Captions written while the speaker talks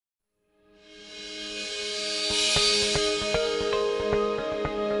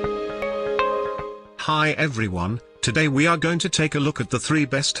Hi everyone, today we are going to take a look at the 3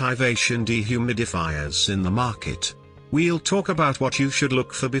 best IVATION dehumidifiers in the market. We'll talk about what you should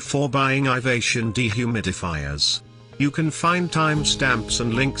look for before buying IVATION dehumidifiers. You can find timestamps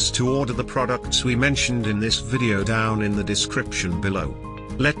and links to order the products we mentioned in this video down in the description below.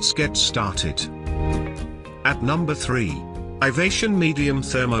 Let's get started. At number 3. IVATION Medium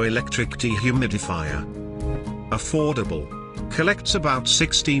Thermoelectric Dehumidifier. Affordable. Collects about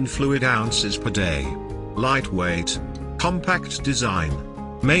 16 fluid ounces per day. Lightweight. Compact design.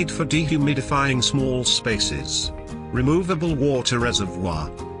 Made for dehumidifying small spaces. Removable water reservoir.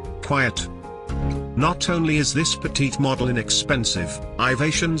 Quiet. Not only is this petite model inexpensive,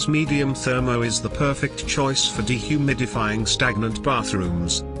 IVATION's Medium Thermo is the perfect choice for dehumidifying stagnant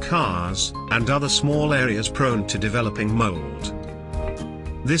bathrooms, cars, and other small areas prone to developing mold.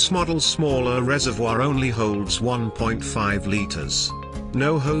 This model's smaller reservoir only holds 1.5 liters.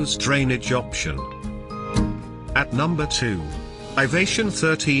 No hose drainage option. At number 2. IVATION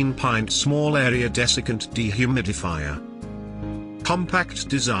 13-pint Small Area Desiccant Dehumidifier. Compact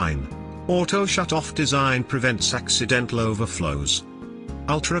design. Auto shut-off design prevents accidental overflows.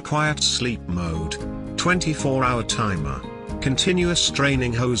 Ultra-quiet sleep mode. 24-hour timer. Continuous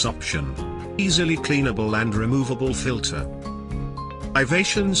draining hose option. Easily cleanable and removable filter.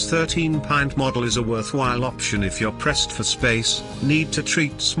 IVATION's 13-pint model is a worthwhile option if you're pressed for space, need to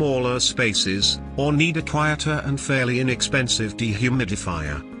treat smaller spaces, or need a quieter and fairly inexpensive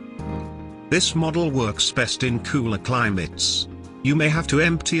dehumidifier. This model works best in cooler climates. You may have to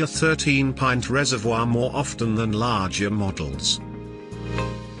empty a 13-pint reservoir more often than larger models.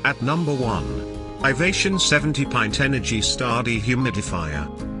 At number 1. IVATION 70-pint Energy Star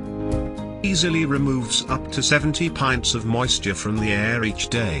Dehumidifier. Easily removes up to 70 pints of moisture from the air each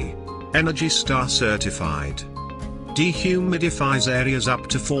day. Energy Star certified. Dehumidifies areas up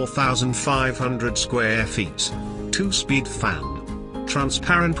to 4,500 square feet. 2-speed fan.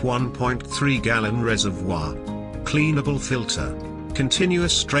 Transparent 1.3 gallon reservoir. Cleanable filter.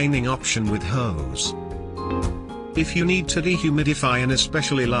 Continuous draining option with hose. If you need to dehumidify an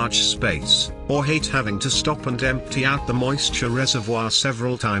especially large space, or hate having to stop and empty out the moisture reservoir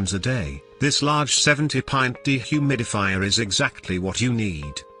several times a day, this large 70-pint dehumidifier is exactly what you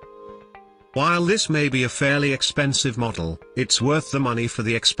need. While this may be a fairly expensive model, it's worth the money for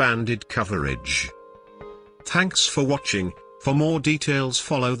the expanded coverage. Thanks for watching. For more details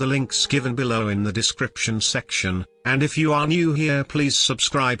follow the links given below in the description section, and if you are new here please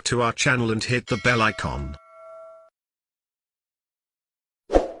subscribe to our channel and hit the bell icon.